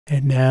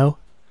And now,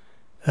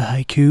 a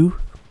haiku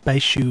by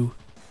Shu.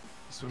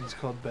 This one's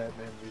called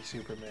Batman v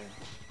Superman.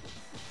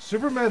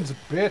 Superman's a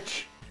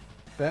bitch.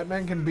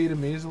 Batman can beat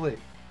him easily.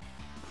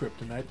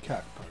 Kryptonite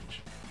cock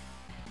punch.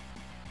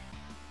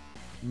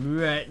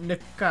 Right in the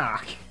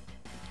cock.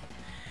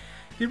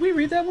 Did we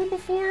read that one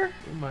before?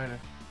 We might have.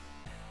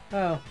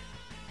 Oh.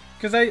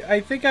 Because I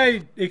think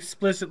I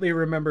explicitly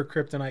remember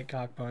Kryptonite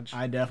Cock Punch.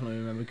 I definitely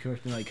remember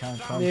Kryptonite cock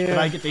punch, Yeah. but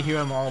I get to hear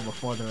them all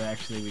before they're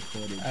actually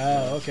recorded.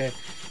 Oh, okay.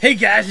 Hey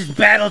guys, it's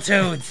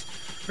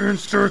Battletoads!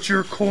 Insert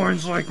your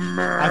coins like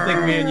me. I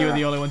think me and you are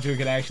the only ones who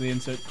can actually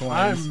insert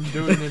coins. I'm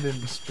doing it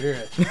in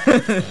spirit.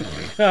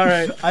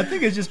 Alright. I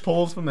think it just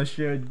pulls from a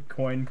shared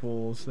coin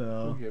pool,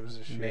 so Who gives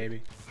a shit?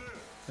 Maybe.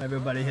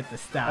 everybody hit the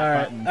stop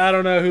Alright, button. I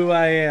don't know who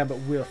I am, but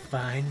we'll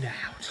find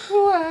out.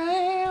 Who I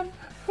am,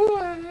 who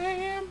I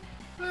am,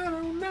 I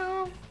don't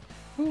know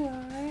who I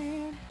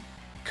am.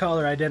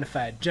 Caller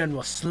identified,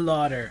 General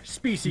Slaughter.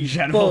 Species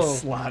General Bull.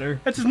 Slaughter.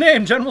 That's his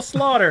name, General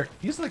Slaughter.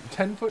 He's like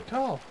 10 foot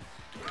tall.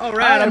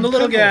 Alright, I'm am the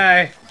little Pimple.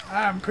 guy.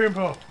 I'm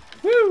Pimple.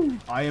 Woo!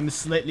 I am a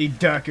slightly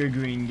darker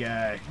green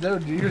guy. No,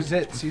 you're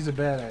Zitz. He's a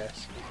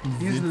badass.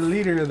 He's the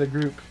leader of the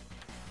group.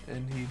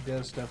 And he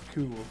does stuff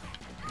cool.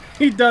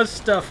 He does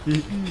stuff.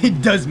 He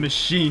does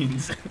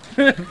machines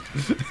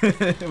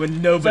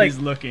when nobody's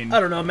like, looking. I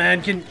don't know,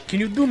 man. Can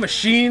you do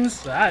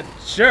machines?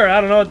 Sure, I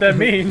don't know what that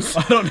means.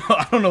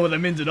 I don't know what that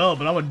means at all,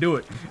 but I'm gonna do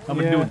it. I'm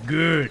gonna do it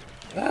good.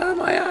 Ah,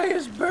 my eye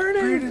is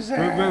burning. Beat his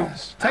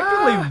ass.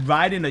 Technically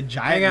riding a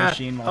giant Hang on.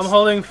 machine. I'm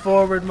holding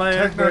forward my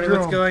eye. Technodrome.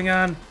 What's going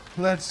on?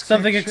 Let's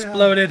Something kick shell.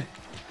 exploded.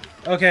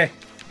 Okay,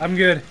 I'm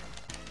good.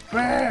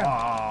 Bam!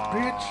 Aw.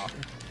 Bitch!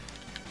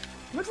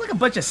 Looks like a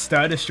bunch of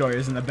Star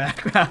Destroyers in the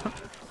background.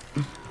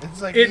 It's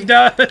like It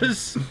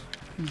does.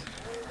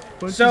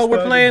 So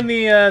we're playing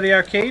the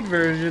arcade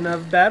version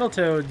of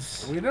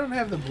Battletoads. We don't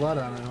have the blood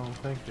on it, I don't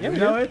think. do we?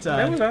 No, it's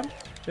Yeah, we done.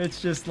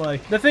 It's just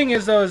like. The thing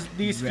is, though, is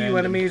these few Random.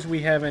 enemies,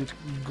 we haven't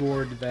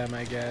gored them,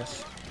 I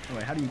guess.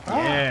 Wait, how do you? Ah.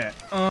 Yeah.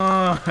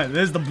 Oh,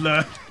 there's the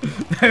blood.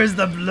 There's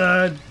the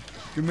blood.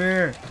 Come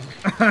here.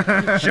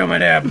 Show me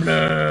that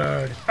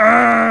blood.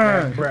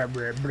 Ah. Blood.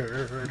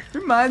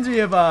 Reminds me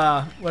of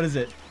what is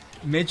it?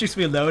 Matrix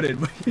Reloaded.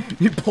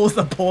 He pulls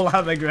the pole out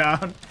of the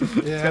ground.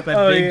 It's Yeah. got that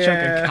Oh, big chunk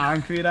yeah. of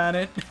concrete on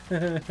it.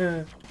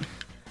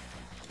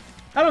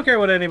 I don't care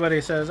what anybody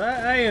says.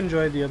 I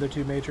enjoyed the other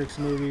two Matrix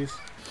movies.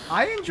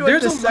 I enjoyed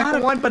There's the a lot second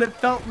of- one, but it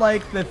felt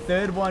like the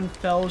third one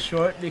fell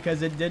short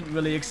because it didn't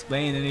really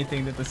explain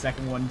anything that the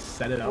second one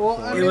set it up Well,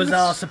 for. I It mean, was this-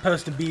 all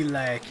supposed to be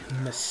like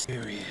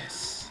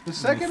mysterious. The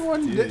second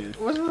one Dude.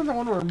 wasn't it the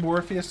one where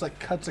Morpheus like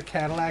cuts a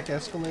Cadillac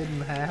Escalade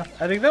in half?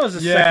 I think that was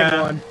the Yeah, second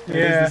one. it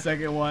is Yeah. the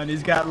second one.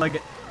 He's got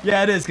like,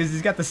 yeah, it is because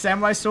he's got the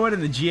samurai sword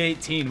and the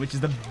G18, which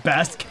is the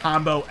best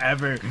combo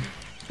ever.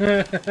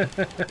 Yeah,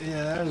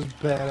 that was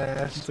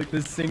badass. It's like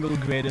the single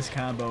greatest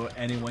combo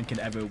anyone can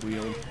ever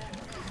wield.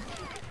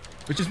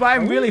 Which is why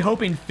I'm really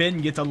hoping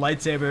Finn gets a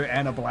lightsaber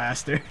and a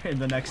blaster in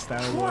the next Star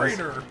Wars.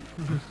 Traitor!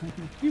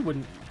 You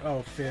wouldn't.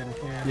 Oh, Finn.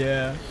 Yeah.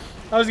 Yeah.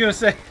 I was gonna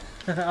say.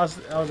 I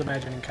was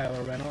imagining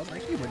Kylo Ren. I was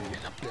like, he wouldn't get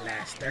a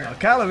blaster. No,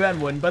 Kylo Ren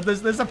wouldn't, but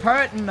there's a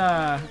part in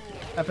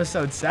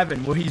episode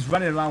 7 where he's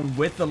running around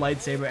with the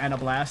lightsaber and a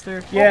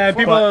blaster. Yeah,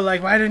 people But- are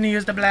like, why didn't he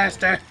use the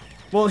blaster?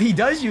 Well, he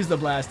does use the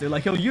blaster.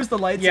 Like, he'll use the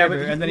lightsaber Yeah, but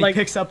he- and then like-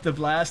 he picks up the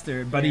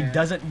blaster, but he Yeah.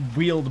 doesn't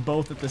wield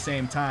both at the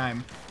same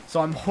time.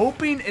 So I'm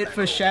hoping it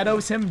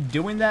foreshadows him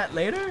doing that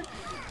later,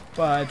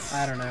 but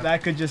I don't know.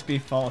 That could just be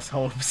false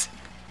hopes.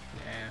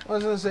 Yeah. I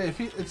was gonna say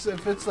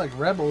if it's like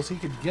Rebels, he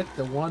could get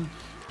the one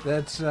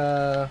that's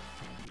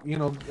you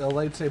know, a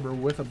lightsaber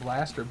with a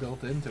blaster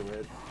built into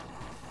it.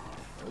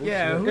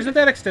 Yeah, who- Isn't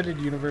that extended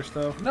universe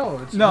though? No,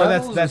 it's No,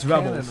 Rebels that's is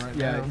canon Rebels. right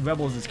Yeah, now.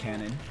 Rebels is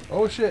canon.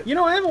 Oh shit! You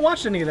know, I haven't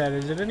watched any of that.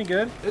 Is it any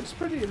good? It's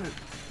pretty.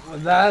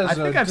 That is I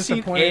think a I've seen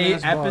disappointing a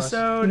ass boss.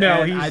 episode,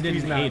 No, and he's- I didn't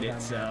he's not hate done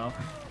it, so.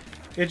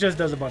 It just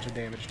does a bunch of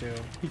damage too.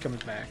 He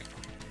comes back.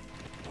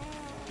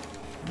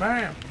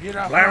 Bam! Get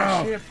off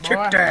my ship, boy! kick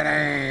that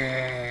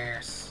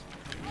ass.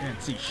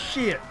 Can't see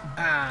shit.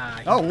 Ah.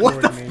 he Oh,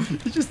 what the? gored me.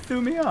 He just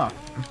threw me off.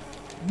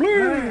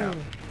 Bam!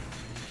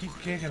 Keep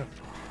kicking him.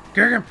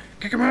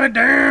 Kick him right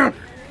down.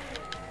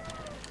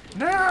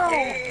 No!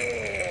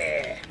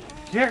 Yeah.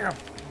 Kick him!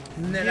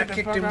 And then Get I the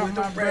kicked fuck him off with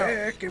the my belt.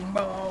 wrecking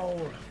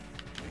ball.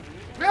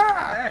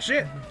 Ah! Ah,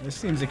 shit. This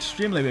seems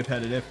extremely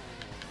repetitive.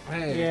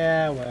 Hey.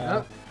 Yeah,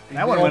 well. Oh,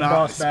 That one Old went out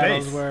boss of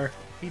battles space. were.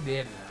 he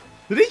did.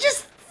 Did he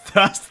just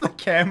thrust the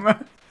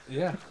camera?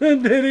 Yeah.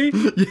 Did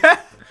he? Yeah.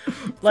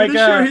 Like, Pretty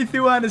sure he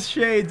threw on his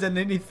shades and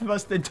then he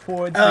thrust it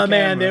towards the Oh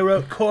man, they camera.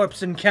 wrote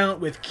corpse and count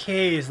with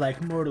K's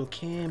like Mortal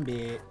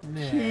Kombat.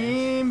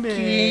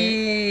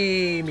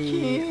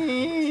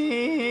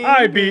 Kimmy.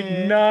 I beat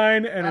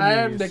 9 enemies. I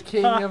am the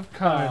king Ha, of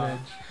ha.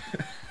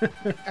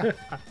 carnage.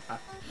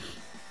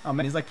 Oh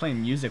man, he's like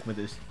playing music with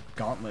his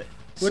gauntlet.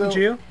 Wouldn't So-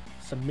 you?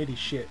 Some MIDI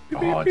shit.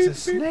 Oh, it's a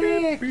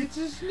snake! It's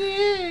a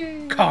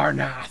snake!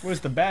 Karnath. Where's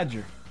the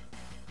badger?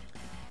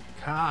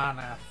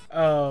 Carnath.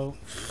 Oh.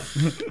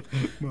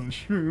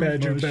 Mushroom,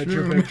 Badger,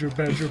 mushroom.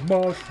 badger,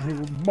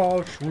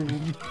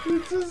 mushroom.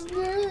 It's his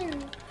name.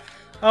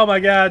 Oh my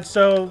god,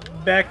 so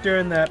back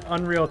during that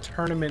Unreal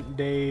Tournament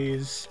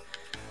days,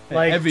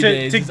 like Every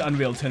day is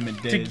Unreal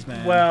Tournament days,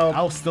 man. well-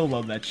 I'll still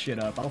load that shit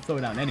up. I'll throw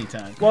it down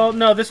anytime. well,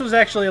 no, this was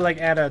actually like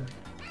at an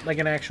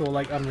actual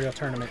like Unreal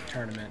tournament.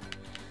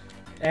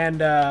 And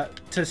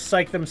to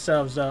psych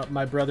themselves up,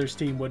 my brother's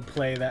team would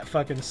play that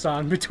fucking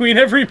song between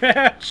every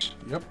match.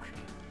 Yep.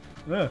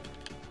 Ugh.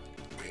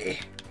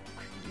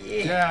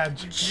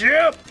 Judge.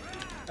 Jump!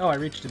 Oh, I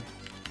reached him.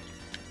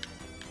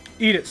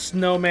 Eat it,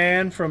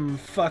 Snowman from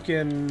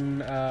fucking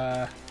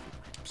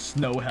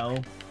Snow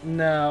Hell.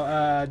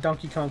 no,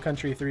 Donkey Kong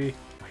Country 3.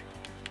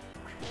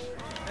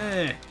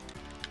 Eh.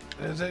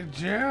 There's a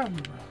gem.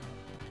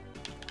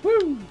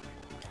 Woo!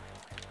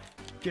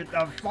 Get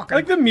the fuck I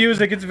like the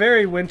music, it's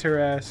very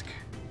winter-esque.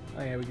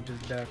 Oh yeah, we can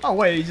just duck. Oh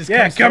wait, he just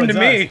Yeah, comes come to towards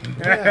me! us.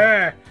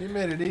 Yeah. He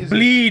made it easy.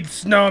 Bleed,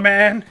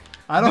 Snowman!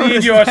 I don't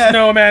Bleed your understand.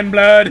 snowman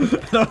blood!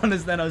 I don't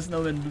understand how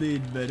snowmen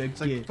bleed, but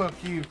It's okay. like, fuck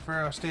you,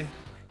 Frosty.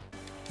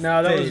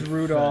 No, that was Stay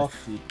Rudolph.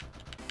 frosty.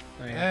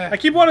 Oh, Yeah. I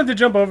keep wanting to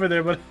jump over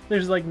there, but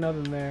there's like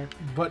nothing there.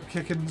 Butt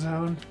kicking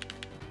zone.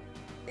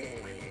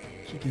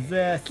 Kick his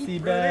ass,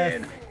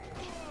 Seabass.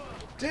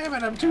 Damn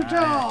it, I'm too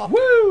tall.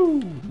 Woo!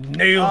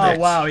 Nailed Oh it!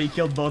 wow, he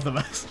killed both of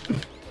us.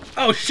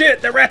 Oh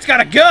shit, that rat's got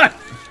a gun!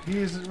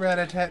 He's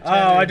rat-a-tat. Oh,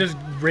 I just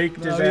raked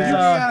his No, He's he's,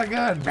 ass.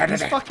 got a gun.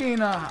 He's fucking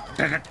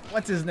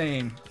what's his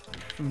name?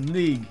 From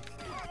League.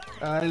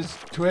 His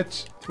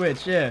Twitch.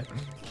 Twitch, yeah.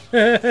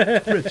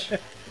 Twitch.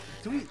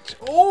 Twitch.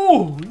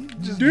 Oh, he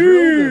just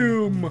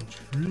drilled him.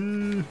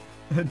 Doom!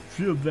 I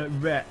drilled that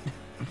rat.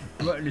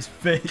 Right in his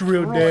face.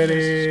 Drill Right,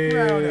 daddy!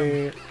 scrout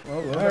him.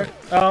 Oh, Alright.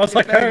 Oh, I was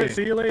like, Get back alright, here.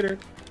 see you later.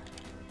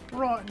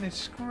 Right in his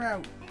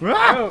scrout.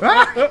 Oh,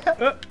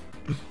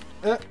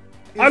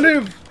 I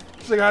live!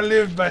 It's like I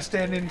live by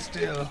standing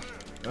still.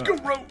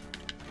 Garrote!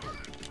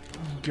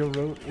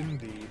 Garrote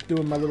indeed.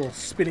 Doing my little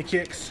spinny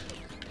kicks.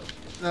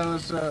 That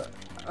was, I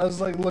was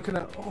like looking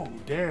at, oh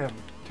damn,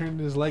 turned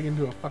his leg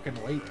into a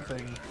fucking weight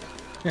thing.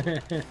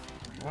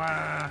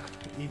 Wow,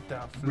 eat the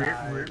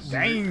flies.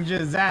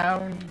 Danger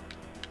zone.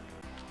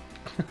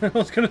 I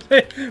was gonna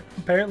say,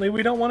 apparently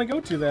we don't want to go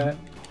to that.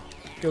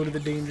 Go to the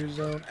danger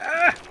zone.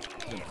 Ah!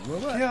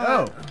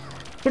 Oh,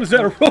 What is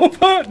that, a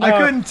robot? No. I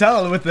couldn't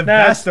tell with the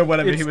Nah, vest or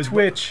whatever it's he was.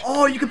 Twitch.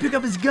 Oh, you can pick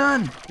up his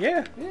gun.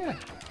 Yeah. Yeah.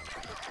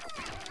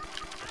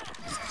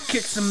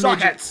 Kick some Suck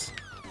it. midgets.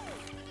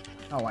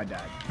 Oh, I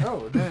died.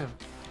 Oh damn.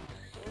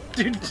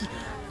 Dude, just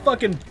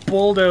fucking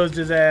bulldozed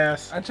his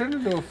ass. I turned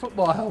into a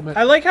football helmet.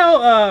 I like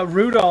how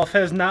Rudolph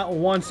has not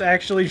once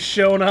actually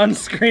shown on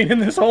screen in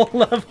this whole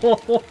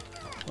level.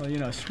 Well, you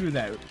know, screw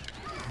that.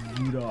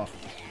 Rudolph.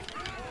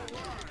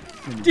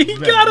 He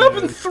got up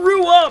and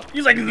threw up.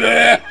 He's like,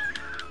 bleh.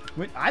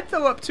 Wait, I'd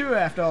throw up too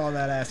after all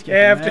that ass kicking,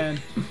 Yeah, man.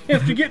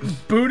 after getting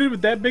booted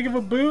with that big of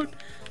a boot.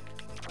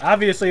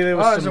 Obviously, there Oh,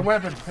 was there's a some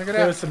weapon. Pick it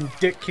there up. was some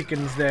dick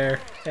kickings there.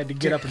 Had to get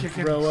Dick up and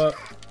kickings. throw up.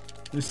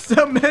 There's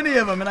so many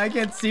of them, and I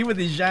can't see with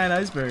these giant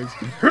icebergs.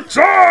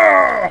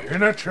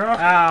 In a truck.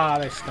 Ah,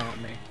 they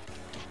stomped me.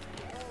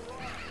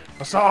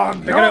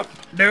 Hassan, Pick it up.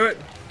 Do it.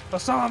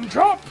 Hassan,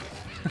 chop.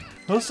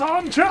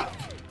 Hassan, chop.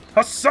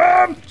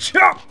 Hassan,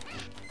 chop.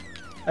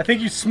 I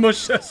think you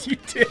smushed us, you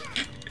dick.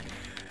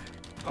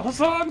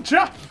 Hassan,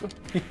 chop.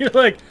 You're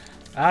like,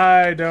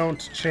 I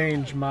don't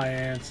change my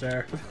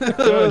answer.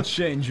 Don't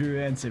change your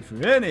answer for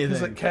anything.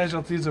 It's like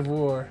casualties of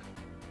war.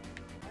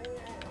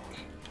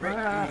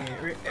 Ah.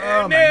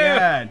 Oh my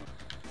god.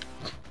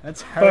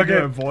 That's hard Fuck to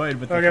it. avoid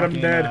with Fuck the it, I'm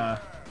fucking, dead.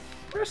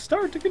 Press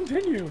start to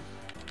continue.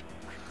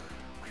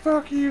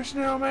 Fuck you,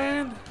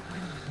 snowman.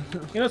 You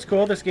know what's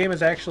cool? This game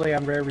is actually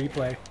on Rare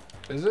Replay.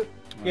 Is it?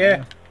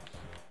 Yeah.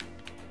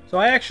 So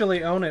I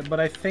actually own it, but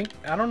I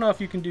don't know if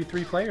you can do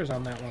 3 players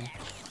on that one.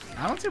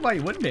 I don't see why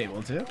you wouldn't be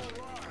able to.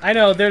 I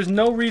know, there's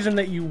no reason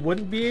that you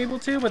wouldn't be able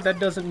to, but that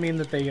doesn't mean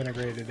that they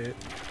integrated it.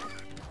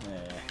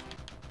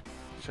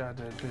 Shot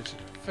that bitch in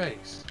the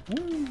face.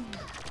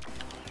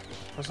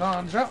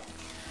 Hassan, chop.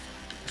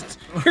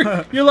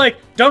 You're like,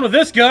 done with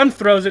this gun,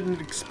 throws it and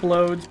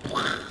explodes.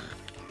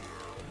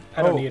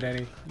 I don't need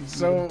any.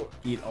 So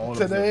Eat all of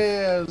them.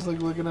 today I was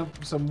like looking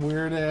up some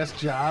weird ass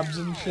jobs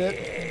and shit.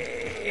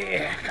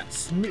 Yeah, got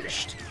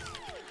smished.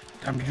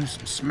 Time to do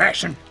some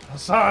smashing.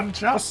 Hassan,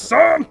 chop.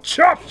 Hassan,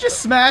 chop!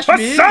 Just smash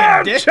me,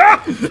 Hassan, you dick.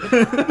 chop! You did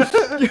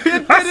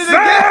it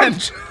Hassan! again.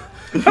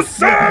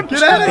 Hassan,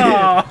 Get out of here.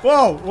 chop!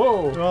 Whoa.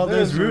 Whoa. Well,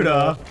 there's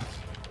Rudolph.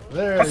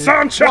 There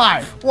Hassan, chop!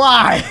 Why?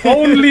 Why?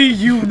 Only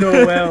you,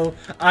 Noel.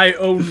 I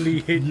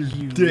only hit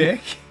you.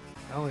 Dick.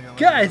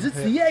 Guys, it's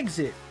the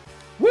exit.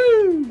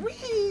 Woo!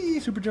 Whee!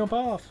 Super jump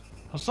off.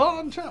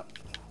 Hassan, chop.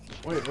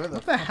 Wait, where the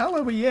What the hell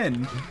are we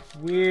in?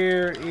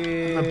 We're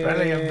in The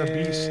belly of the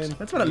beast.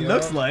 That's what it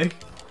looks like.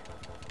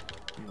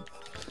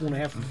 Gonna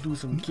have to do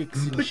some kicks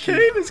and The shit.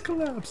 cave is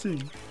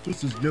collapsing.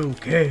 This is no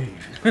cave.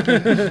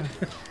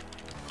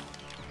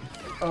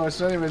 Oh,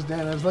 so anyways,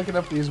 Dan, I was looking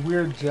up these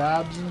weird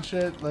jobs and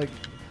shit. Like,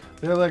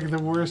 they're like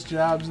the worst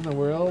jobs in the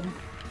world.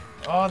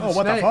 Oh, the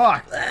what the snake.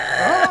 fuck?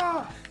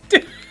 Ah,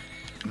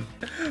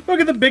 Look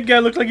at the big guy.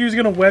 Looked like he was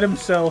gonna wet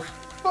himself.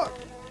 fuck.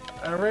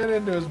 I ran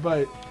into his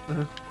bite.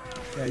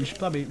 Yeah, you should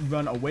probably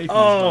run away from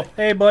Oh, this.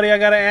 hey, buddy, I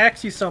gotta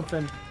ask you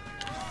something.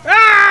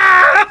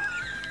 Ah!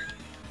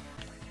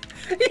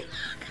 He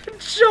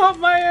shot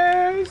my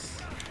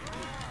ass.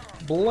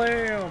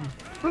 Blam.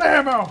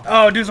 Blammo!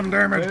 Oh, do some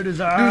damage. There it is.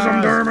 Do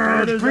some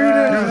damage. Breathe Do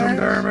in. some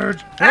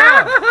damage.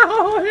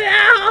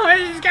 Oh,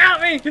 no, he's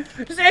got me.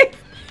 See?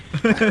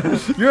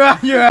 You're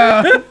out. You're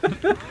out.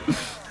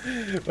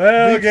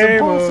 Well, Beat some game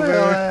wholesale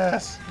over.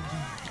 ass.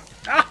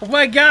 Oh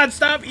my God!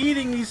 Stop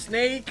eating me,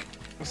 snake.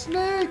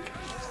 Snake!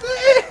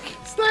 Snake!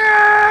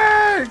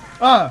 Snake!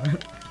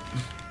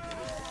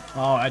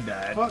 Oh, I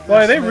died. Fuck Boy,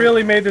 this they snake.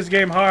 really made this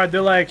game hard. They're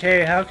like,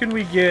 hey, how can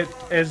we get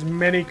as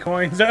many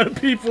coins out of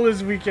people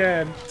as we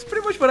can? It's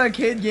pretty much what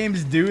arcade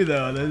games do,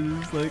 though. They're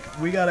just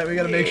like we gotta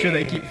make sure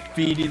they keep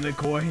feeding the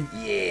coin.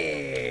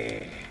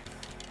 Yeah.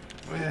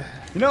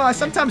 You know, I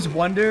sometimes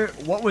wonder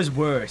what was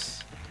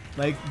worse,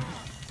 like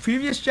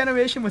previous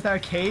generation with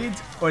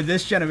arcades or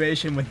this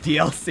generation with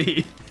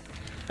DLC.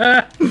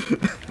 I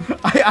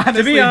honestly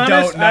To be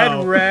honest, don't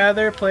know. I'd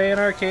rather play an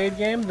arcade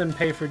game than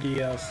pay for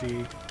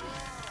DLC.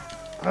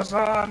 That's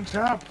on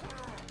top.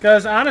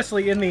 Because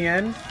honestly, in the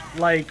end,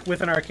 like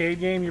with an arcade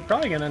game, you're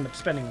probably gonna end up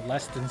spending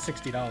less than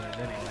 $60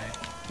 anyway.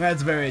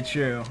 That's very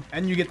true,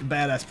 and you get the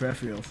badass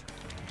peripherals.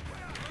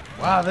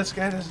 Wow, this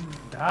guy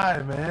doesn't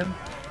die, man.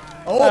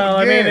 Oh, Well,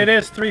 I mean, yeah. it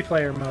is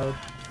 3-player mode.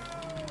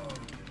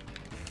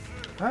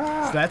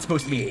 Ah, So that's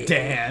supposed to be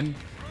Dan.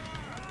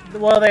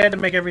 Well, they had to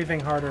make everything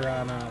harder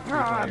on 3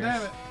 ah, players.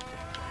 damn it.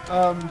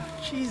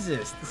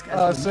 Jesus, this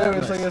guy's So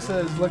it's relentless. like I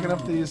said, is looking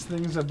up these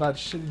things about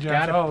shitty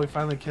Got jobs. it. Oh, we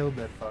finally killed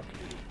that fuck.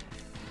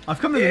 I've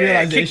come to the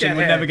Yeah, kick realization that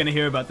we're head. never gonna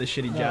hear about this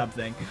shitty job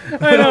thing.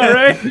 I know,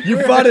 right? You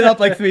brought it up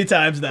like 3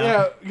 times now.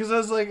 Yeah, because I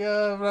was like,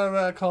 blah,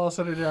 blah, call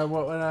center job,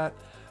 whatnot.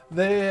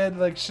 They had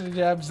like shitty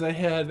jobs. They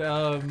had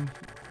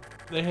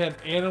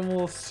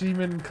animal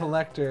semen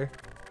collector.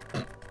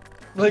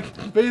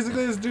 Like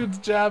basically, this dude's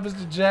job is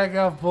to jack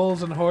off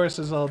bulls and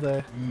horses all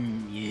day.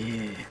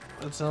 Yeah.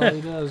 That's all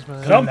he does,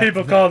 man. Some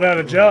people call that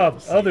a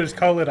job. Others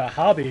call it a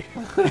hobby.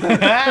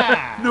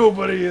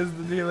 Nobody is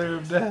the dealer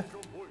of death.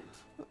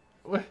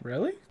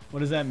 Really? What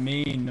does that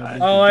mean?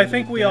 Nobody's Oh, I the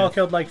think we death? all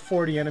killed like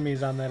 40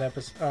 enemies on that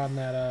episode. On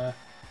that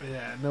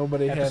Yeah,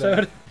 nobody episode.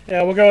 had.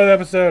 Yeah, we'll go with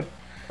episode.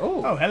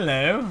 Oh,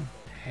 hello.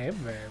 Hey,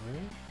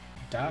 baby.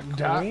 Doc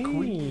Doc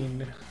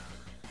Queen.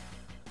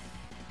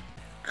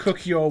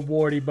 Cook your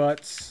warty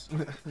butts.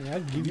 Yeah,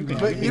 I'll give you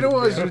But you know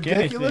what was Cook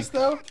ridiculous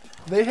though?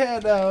 They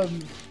had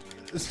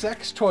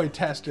sex toy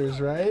testers,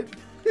 right?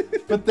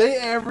 But they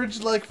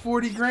averaged like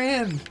 40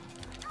 grand.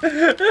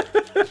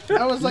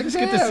 I was like, Just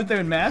get to sit damn. there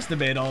and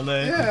masturbate all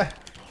day. Yeah.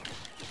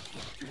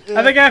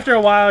 I think after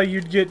a while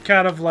you'd get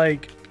kind of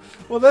like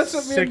Well, that's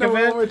what me sick and of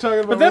Noel it. were talking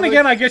about. But then We're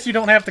again, like, I guess you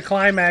don't have to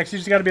climax. You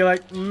just got to be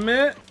like,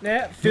 meh,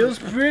 that feels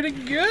pretty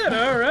good.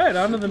 All right,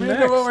 on to the me and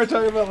Noel were next.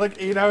 talking about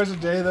like 8 hours a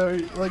day though.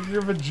 Like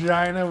your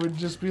vagina would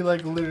just be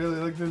like literally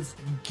like this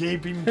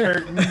gaping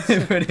curtains.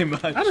 Pretty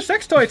much. I'm a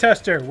sex toy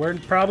tester. We're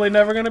probably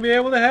never going to be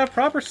able to have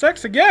proper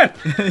sex again.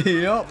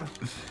 Yup.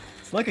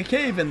 It's like a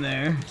cave in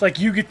there. It's like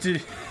you get to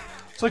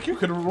It's like you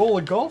could roll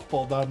a golf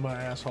ball down my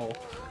asshole.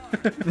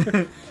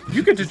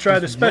 you get to try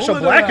the special roll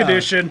it black around.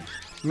 edition.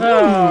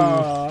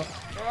 Oh,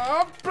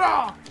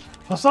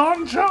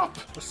 Hassan chop!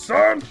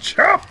 son,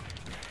 chop.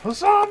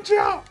 Hassan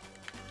chop!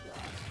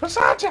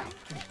 Hassan chop!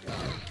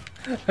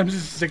 I'm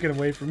just sticking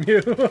away from you.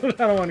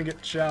 I don't want to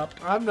get chopped.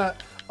 I'm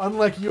not.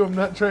 Unlike you, I'm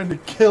not trying to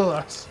kill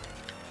us.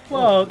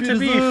 Well, beat to his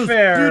be ass,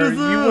 fair, beat his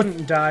you ass.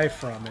 wouldn't die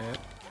from it.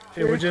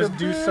 It would just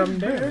do some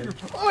damage.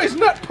 Oh, he's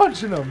not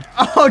punching him.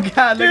 Oh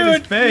god, look at his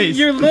Dude, face.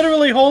 you're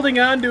literally holding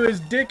on to his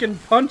dick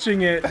and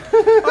punching it.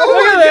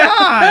 oh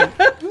my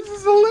god. This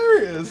is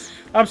hilarious.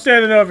 I'm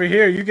standing over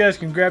here. You guys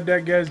can grab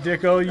that guy's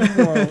dick all you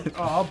want.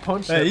 Oh, I'll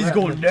punch Hey, that he's rat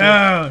going in the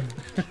down.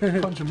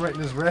 dick. Punch him right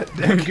in his rat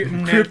dick.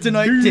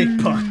 Kryptonite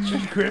dick punch.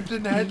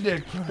 Kryptonite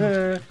dick.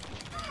 Uh,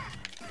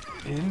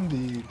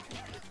 Indeed.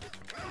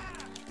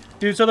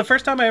 Dude, so the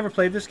first time I ever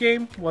played this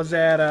game was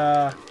at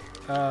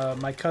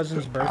my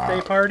cousin's birthday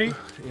party.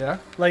 Yeah.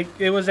 Like,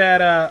 it was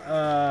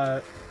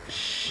at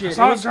shit.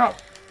 Hassan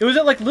It was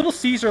at like Little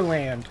Caesar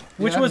Land,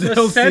 which Yeah, was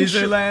Little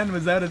essentially Caesarland,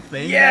 was that a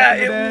thing? yeah, back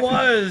in the day? it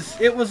was.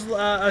 It was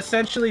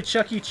essentially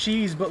Chuck E.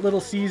 Cheese, but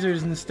Little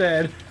Caesars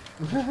instead.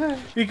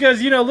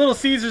 Because, you know, Little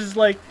Caesars is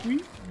like,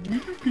 we do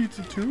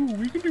pizza too.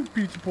 We can do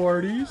pizza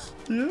parties.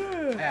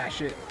 Yeah. Ah,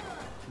 shit.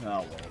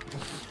 Oh,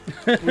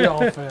 well. We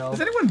all failed.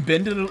 Has anyone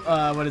been to,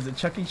 what is it,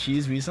 Chuck E.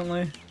 Cheese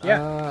recently?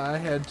 Yeah. I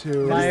had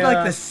to. My- It's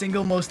like the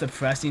single most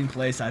depressing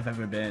place I've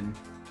ever been.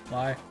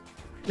 Why?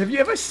 Have you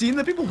ever seen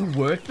the people who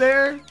work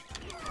there?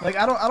 Like,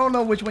 I don't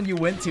know which one you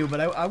went to, but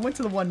I went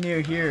to the one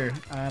near here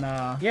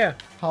on, Yeah.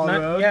 Hall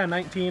Road? Yeah,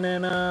 19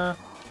 and,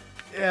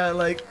 yeah,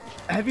 like,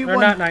 or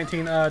not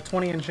 19,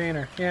 20 and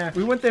Shaner. Yeah.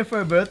 We went there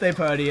for a birthday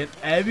party, and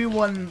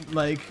everyone,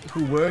 like,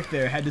 who worked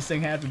there had to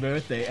sing happy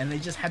birthday, and they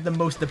just had the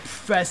most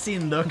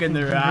depressing look in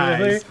their Really?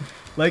 eyes.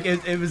 Like,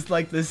 it was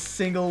like this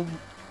single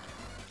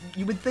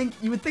you would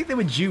think they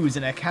were Jews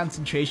in a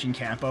concentration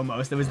camp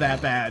almost. It was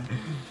that bad.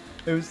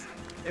 It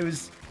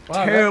was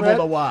Wow, terrible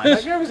to watch.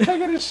 That guy was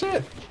taking his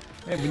shit.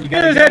 Hey, when you They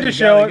gotta just go, had to you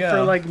show it gotta for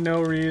go. like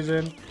no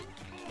reason.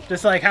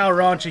 Just like, how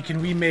raunchy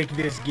can we make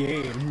this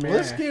game? Well,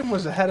 this Meh. game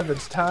was ahead of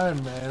its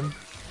time, man.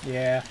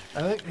 Yeah.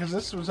 I think because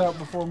this was out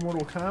before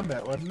Mortal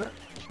Kombat, wasn't it?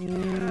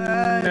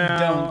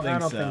 I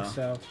don't think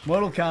so.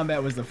 Mortal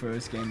Kombat was the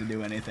first game to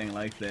do anything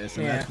like this,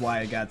 and Yeah. that's why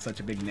it got such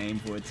a big name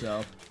for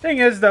itself. Thing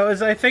is, though,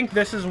 is I think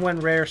this is when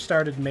Rare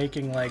started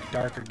making like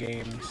darker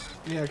games.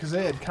 Yeah, because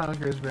they had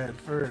Conker's Bad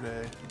Fur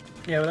Day.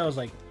 Yeah, but that was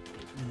like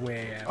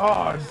way after.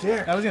 Oh,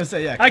 dick. I was gonna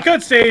say, yeah. I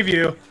could save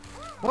you.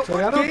 So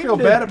I don't game feel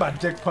did bad about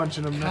dick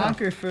punching him now.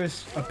 Conker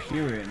first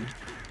appearing.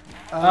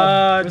 It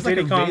was like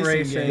Diddy a Kong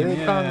racing Racing. game.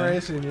 Diddy Kong yeah.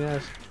 Racing,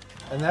 yes.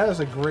 And that was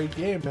a great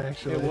game,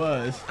 actually. It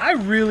was. I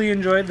really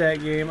enjoyed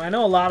that game. I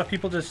know a lot of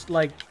people just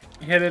like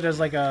hit it as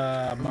like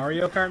a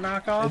Mario Kart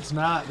knockoff. It's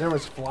not. There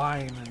was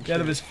flying and Yeah, shit.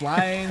 there was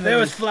flying. There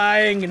was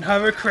flying and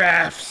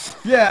hovercrafts.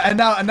 Yeah, and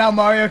now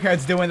Mario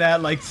Kart's doing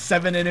that like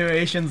 7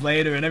 iterations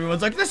later, and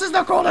everyone's like, "This is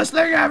the coolest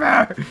thing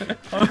ever."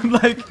 I'm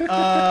like,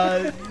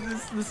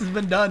 this has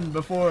been done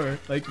before,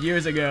 like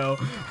years ago.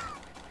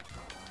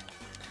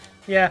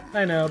 Yeah,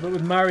 I know, but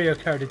with Mario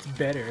Kart, it's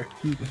better.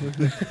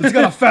 It's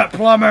got a fat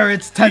plumber.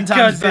 It's 10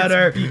 times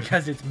better.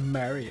 Because it's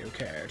Mario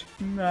Kart.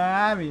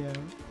 Mario.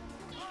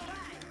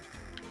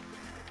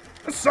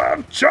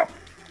 Son, chop!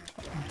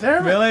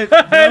 Damn it. Really?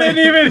 I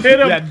didn't even hit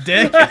him. Yeah,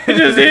 dick. I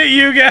just hit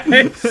you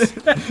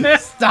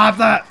guys. Stop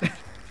that.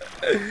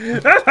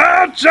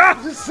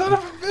 Chop! Son of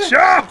a bitch.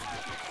 Chop!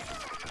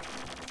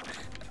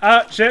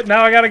 Shit,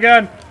 now I got a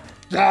gun.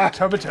 Ah,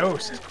 tub of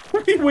toast.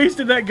 We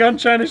wasted that gun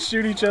trying to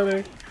shoot each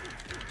other.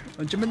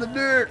 Punch him in the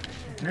dirt.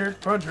 Dick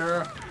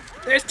puncher.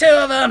 There's 2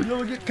 of them.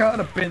 You'll get caught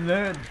up in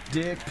there,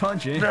 dick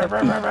punching.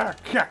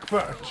 Cock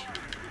punch.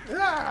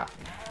 Yeah.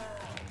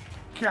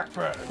 Cock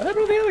punch. What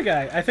happened to the other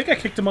guy? I think I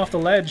kicked him off the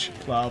ledge.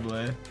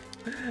 Probably.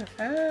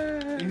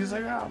 He's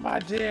like, oh, my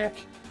dick.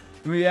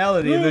 In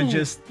reality, they're Ooh.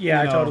 just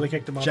Yeah, you I know, totally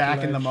kicked him off the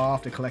jacking ledge. them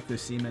off to collect their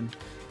semen.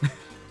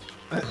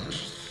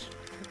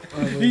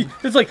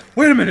 It's like,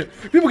 wait a minute,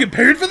 people get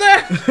paid for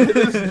that?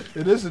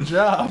 It is a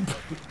job.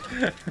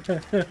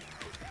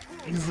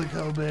 He's like,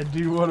 oh, man, do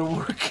you want to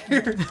work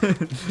here?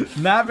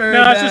 Not very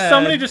No, bad. it's just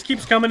somebody just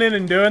keeps coming in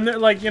and doing it.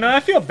 Like, I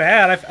feel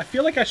bad. I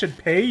feel like I should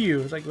pay you.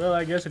 It's like, well,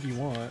 I guess if you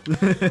want.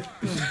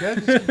 This guy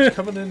just keeps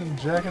coming in and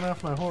jacking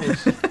off my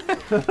horse. I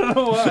don't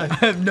know why.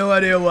 I have no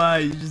idea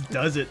why. He just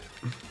does it.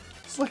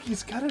 It's like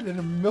he's got it in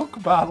a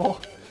milk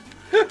bottle.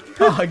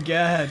 Oh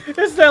god.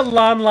 It's that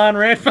Lon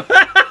Ranch. Son,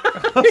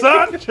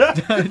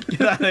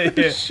 Get out of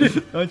here.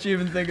 Don't you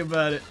even think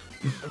about it.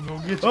 go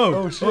get you.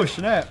 Oh, shit. oh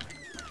snap.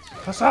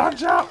 Hassan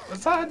Chop!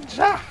 Hassan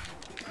Chop!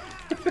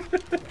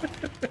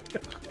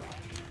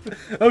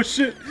 Oh,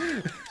 shit.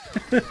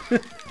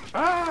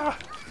 Ah!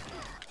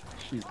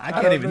 Jeez, I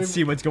don't can't even even-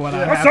 see what's going on.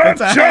 Yeah. half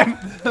the time.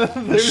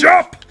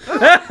 Jump!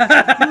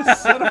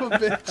 Son of a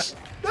bitch!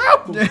 No!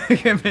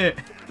 Come here.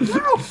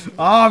 No!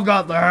 Oh, I've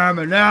got the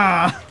hammer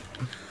now.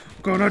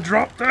 Gonna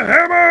drop the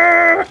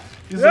hammer!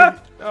 He's like,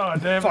 oh,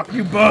 damn Fuck it.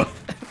 you both.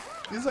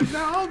 He's like,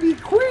 now I'll be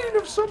queen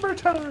of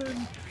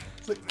summertime.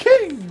 It's like,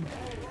 king!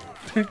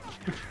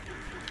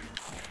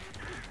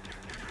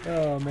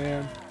 Oh,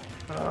 man.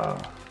 Oh,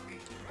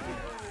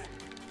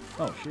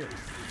 Oh shit.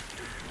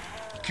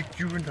 Kick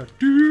you in the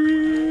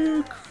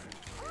dick.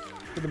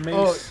 For the mace.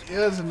 oh,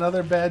 here's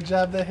another bad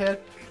job they had.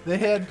 They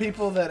had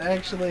people that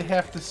actually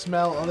have to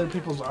smell other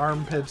people's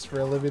armpits for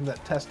a living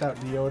that test out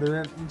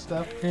deodorant and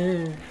stuff.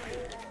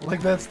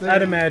 Like, that's their...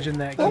 I'd imagine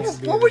that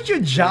can't be What would your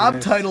job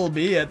serious. title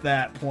be at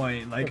that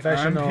point? Like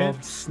Professional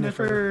armpit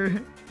sniffer.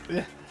 sniffer?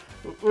 Yeah.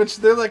 Which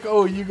they're like,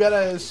 oh, you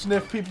gotta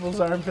sniff people's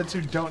armpits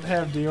who don't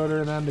have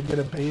deodorant on to get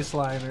a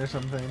baseline or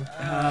something.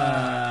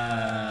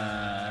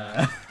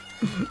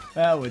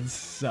 That would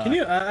suck. Can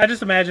you? I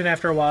just imagine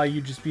after a while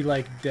you'd just be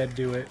like dead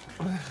to it.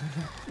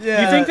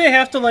 Yeah. You think they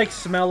have to like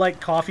smell like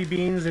coffee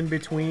beans in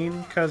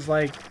between? Cause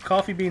like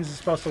coffee beans is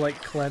supposed to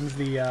like cleanse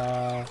the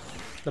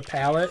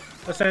palate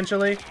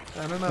essentially.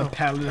 I don't the know.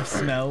 palette of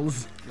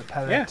smells? The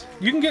palate. Yeah,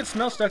 you can get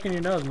smell stuck in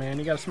your nose, man.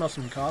 You gotta smell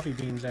some coffee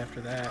beans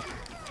after that.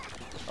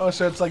 Oh,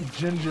 so it's like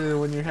ginger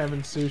when you're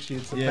having sushi.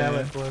 It's the Yeah.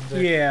 palate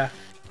cleanser. Yeah.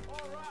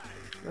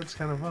 That's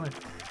kind of funny.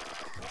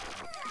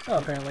 Oh,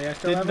 apparently I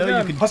still Didn't have a know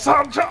you gun. could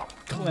Hassan Chop!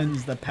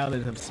 cleanse the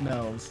palette of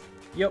smells.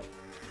 Yep.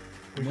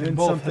 We Learn can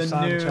both something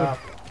Hassan new. Chop.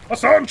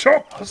 Hassan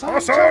chop.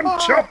 Hassan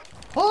Chop!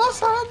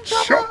 Hassan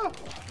Chop! Chop.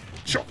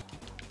 Chop.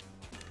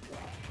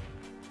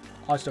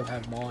 I still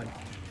have mine.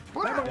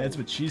 That's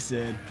what she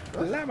said.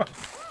 Lamo.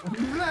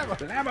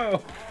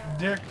 Lamo.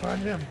 Dick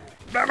punch him.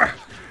 Lamo.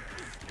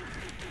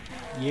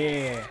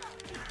 Yeah.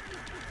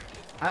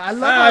 I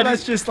love how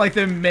that's just like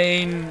the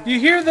main You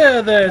hear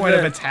the point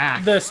of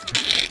attack. the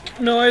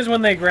noise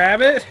when they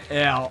grab it?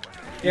 Yeah.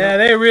 Yeah,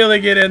 they really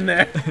get in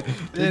there.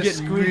 They're This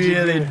getting squeegee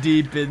really bit.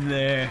 deep in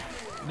there.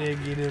 They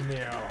get in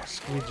there, oh,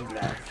 squeegee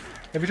like.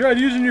 Have you tried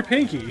using your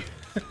pinky?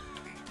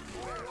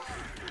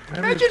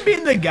 Imagine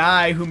being the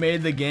guy who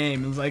made the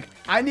game. It was like,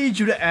 I need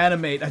you to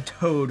animate a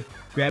toad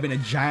grabbing a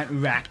giant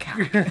rat cow.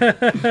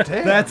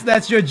 Damn.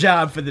 That's your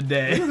job for the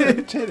day. Damn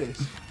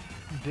titties.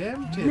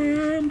 Damn titties.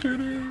 Damn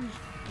titties.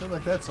 I feel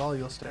like that's all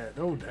you'll stare at.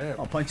 Oh, damn.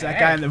 I'll punch that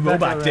guy in the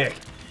robot Mecha dick.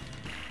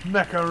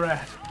 Mecha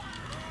rat.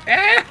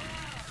 Ah!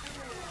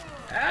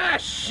 Ah,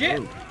 shit.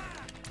 Oh.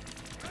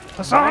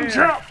 Hassan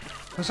jump!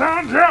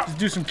 Hassan jump! Let's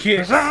do some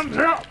kicks. Hassan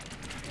jump!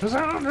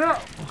 Hassan jump!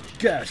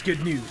 Guys,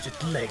 good news.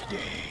 It's leg day.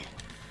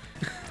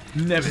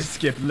 Never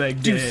skip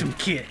leg Do day. some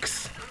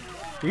kicks.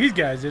 These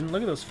guys didn't.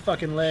 Look at those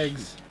fucking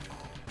legs.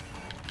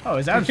 Oh,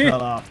 his arms fell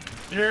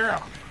off.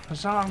 Yeah!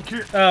 Hassan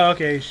kick! Oh,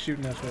 okay. He's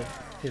shooting us with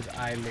his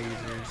eye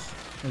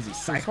lasers. Was he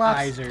His Cyclops?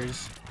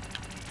 eyesers.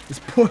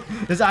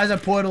 His eyes are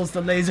portals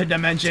to laser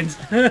dimensions.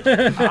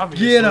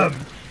 Obviously. Get him!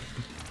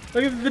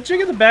 Look at the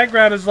chick in the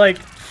background is like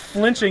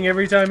flinching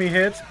every time he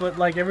hits, but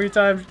like every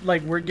time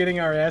like we're getting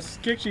our ass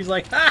kicked, she's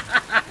like, ha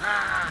ha ha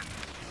ha.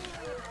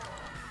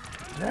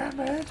 Damn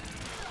it!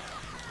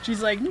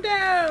 She's like,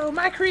 no,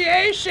 my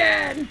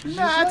creation.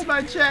 That's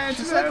my chance.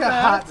 She's like a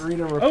hot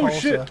Rita Repulsa. Oh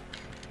shit!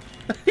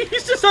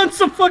 He's just on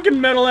some fucking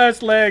metal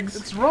ass legs.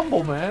 It's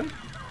Rumble, man.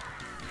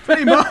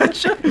 Pretty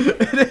much.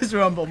 It is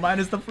Rumble,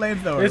 minus the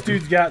flamethrower. This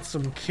dude's got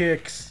some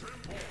kicks.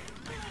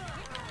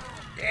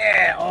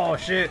 Yeah. Oh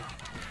shit!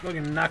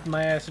 Fucking knocked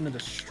my ass into the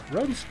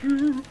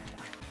stratosphere.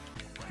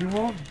 He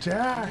won't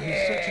die.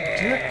 He's such a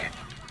dick.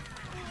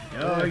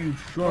 Oh, you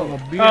son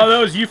of a bitch. Oh, that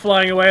was you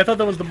flying away. I thought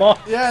that was the ball.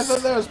 Yeah, I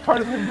thought that was part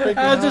of him breaking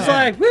I was just out.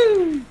 like,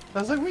 woo! I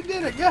was like, we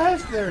did it,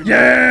 guys. There.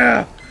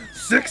 Yeah!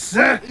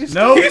 Success! He's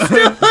Nope. He's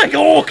still like,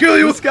 oh, I'll kill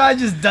you! This guy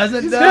just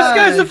doesn't This die.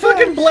 guy's the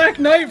fucking Black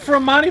Knight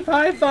from Monty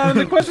Python and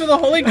the Quest for the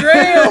Holy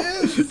Grail!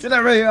 Get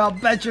over here, I'll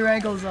bet your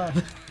ankles off.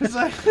 He's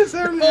like, is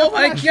there Oh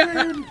my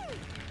god!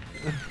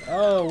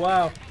 Oh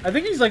wow. I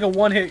think he's like a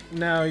one hit.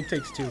 No, he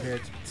takes 2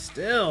 hits.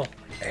 Still.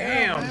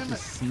 Damn.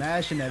 Just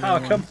smashing Oh,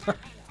 everyone. come on.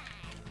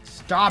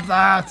 Stop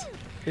that.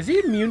 Is he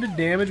immune to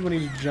damage when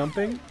he's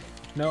jumping?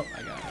 Nope,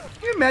 I got it.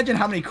 Can you imagine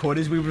how many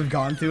quarters we would have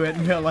gone through it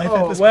in real life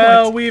Oh, at this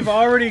Well, point? we've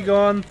already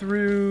gone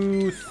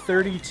through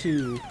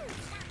 32.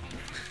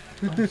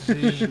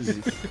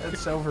 Jeez.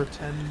 That's over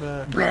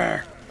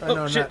 $10. Oh,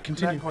 No, shit, not,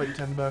 continue. not quite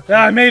 $10. Ah,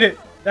 I made it!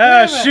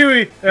 Damn Ah, it.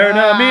 Shuey! Or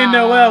no, me and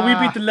Noel, we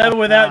beat the level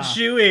without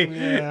Shuey.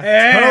 Yeah.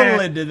 Eh.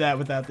 Totally did that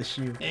without the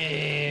shoe.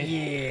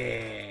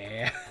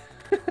 Yeah.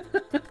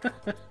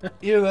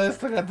 You know, I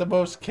still got the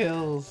most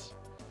kills.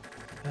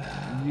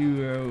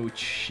 You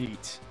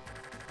cheat.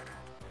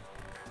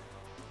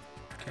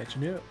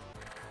 Catching up.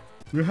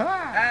 Wow.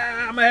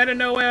 Ah, I'm ahead of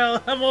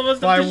Noel. I'm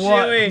almost By up to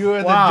what? Shuey. You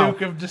are Wow. the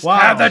Duke of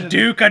Destruction. Wow. I'm the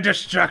Duke of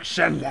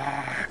Destruction.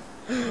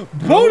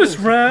 Bonus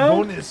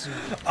round. Bonus.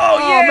 Oh,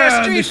 yeah,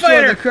 man, Street destroy the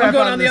Fighter. crap I'm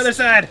going out on of the this. other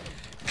side.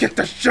 Get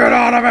the shit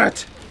out of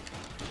it.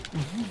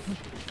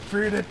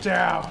 Freed it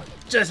down.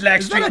 Just like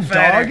Is Street that a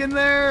Fighter. dog in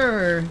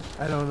there? Or?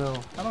 I don't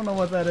know. I don't know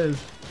what that is.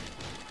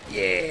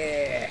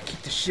 Yeah,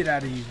 keep the shit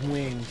out of these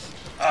wings.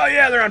 Oh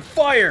yeah, they're on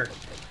fire.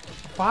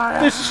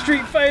 Fire. This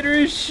Street Fighter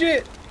is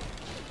shit.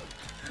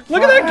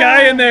 Look at that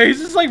guy in there.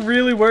 He's just like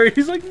really worried.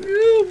 He's like,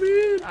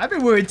 oh man. I've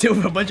been worried too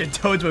if a bunch of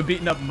toads were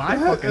beating up my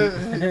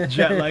fucking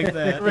jet like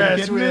that. Are you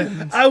Rats kidding me?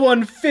 wins. I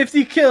won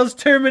 50 kills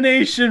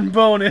termination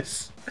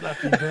bonus.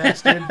 Lucky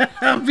bastard.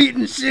 I'm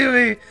beating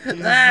Shuey.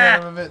 You Ah.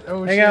 son of a bit.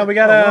 Oh, Hang shit. on, we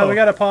Oh, whoa.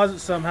 gotta pause it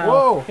somehow.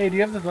 Whoa. Hey, do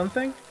you have the one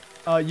thing?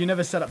 You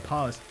never set up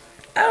pause.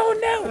 Oh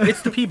no,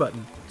 it's the P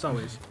button. It's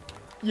always.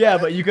 Yeah,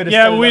 but you could have.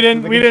 Yeah, but we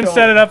didn't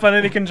set it up on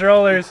any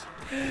controllers.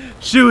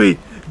 Shuey,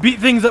 beat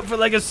things up for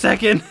like a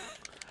second.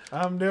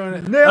 I'm doing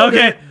it.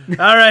 Okay,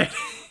 all right.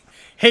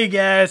 Hey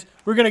guys,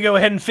 we're gonna go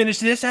ahead and finish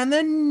this on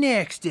the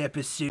next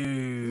episode.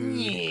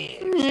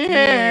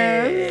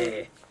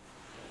 Yeah.